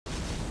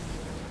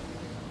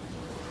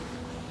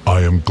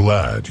I am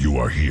glad you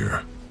are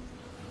here.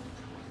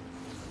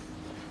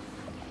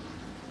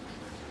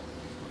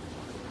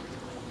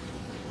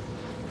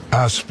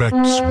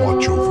 Aspects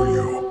watch over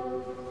you.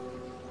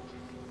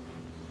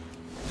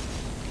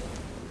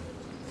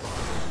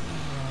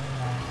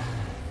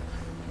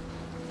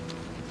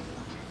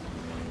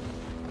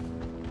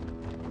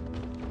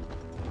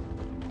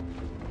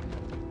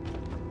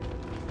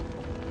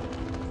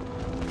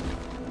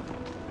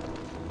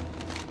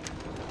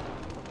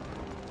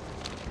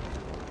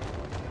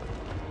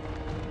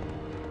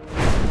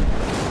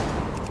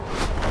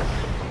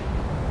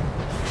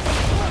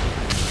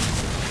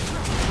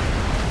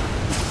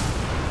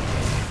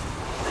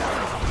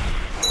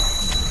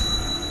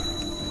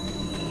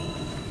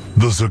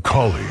 The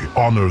Zaqali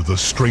honor the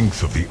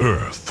strength of the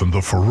earth and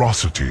the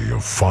ferocity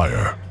of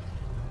fire.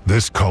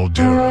 This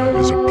caldera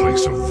is a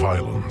place of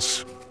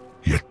violence,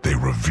 yet they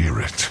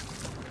revere it.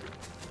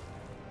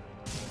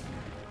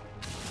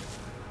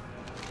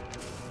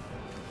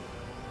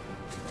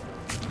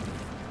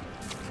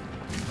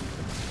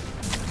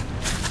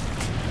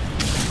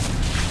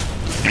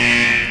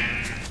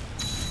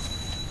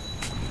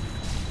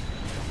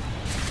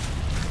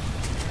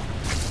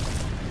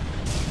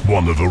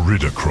 One of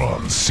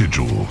Iridacron's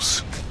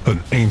sigils,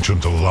 an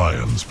ancient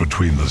alliance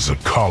between the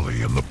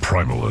Zaqali and the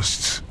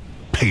Primalists,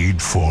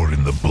 paid for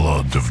in the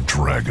blood of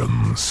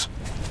dragons.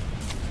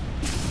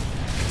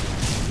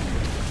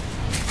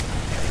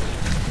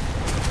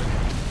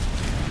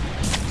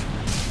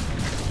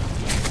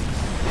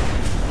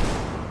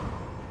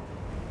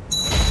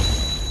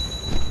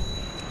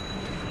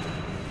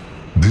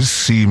 This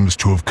seems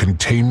to have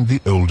contained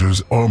the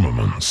Elder's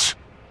armaments.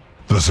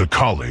 The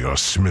Zaqali are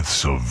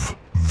smiths of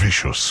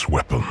vicious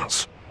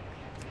weapons.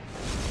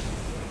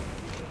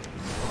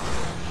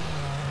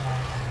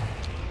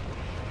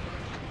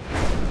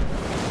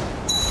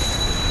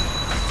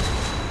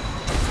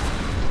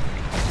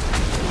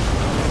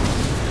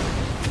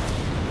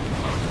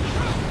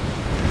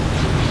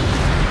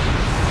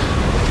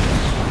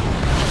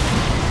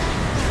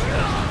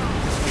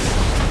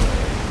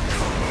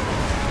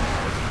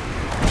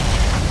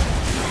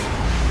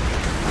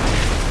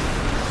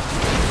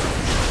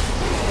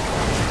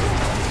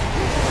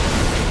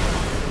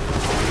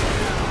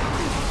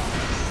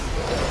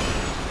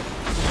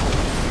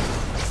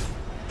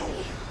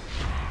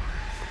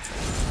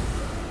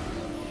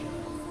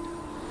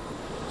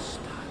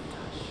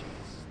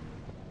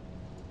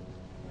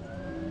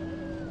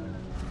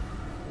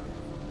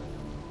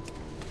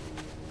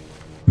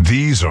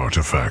 These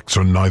artifacts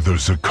are neither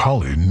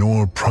Zaqali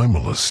nor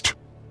Primalist.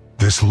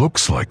 This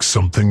looks like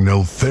something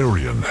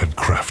Neltharion had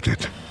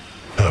crafted.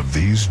 Have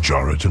these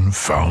Jarradin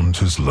found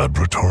his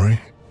laboratory?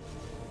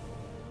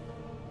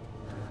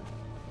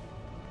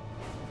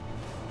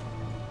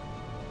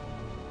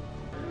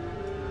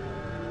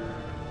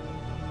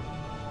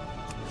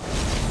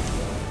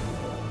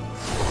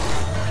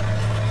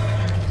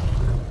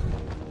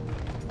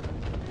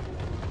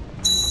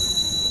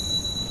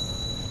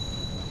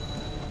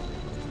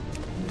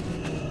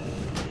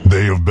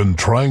 They have been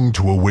trying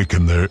to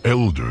awaken their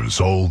elders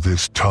all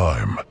this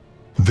time.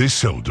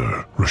 This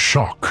elder,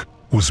 Rashok,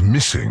 was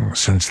missing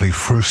since they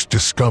first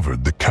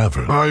discovered the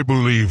cavern. I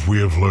believe we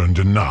have learned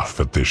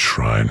enough at this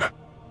shrine.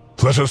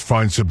 Let us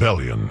find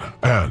Sibelian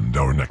and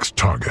our next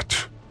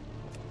target.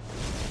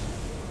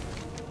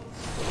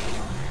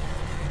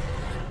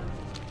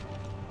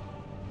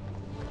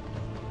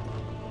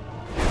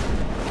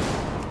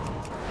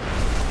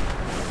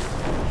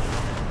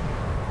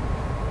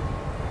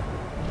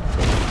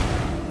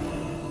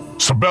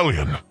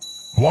 Sibelian,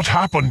 what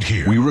happened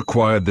here? We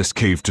required this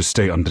cave to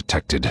stay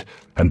undetected,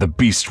 and the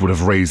beast would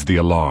have raised the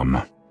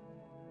alarm.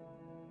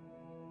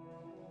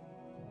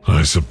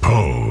 I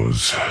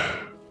suppose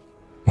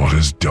what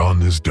is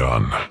done is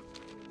done.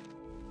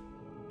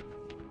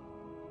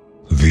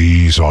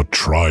 These are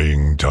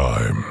trying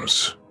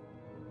times.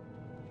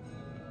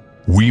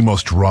 We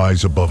must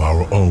rise above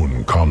our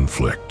own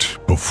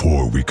conflict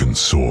before we can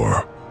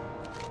soar.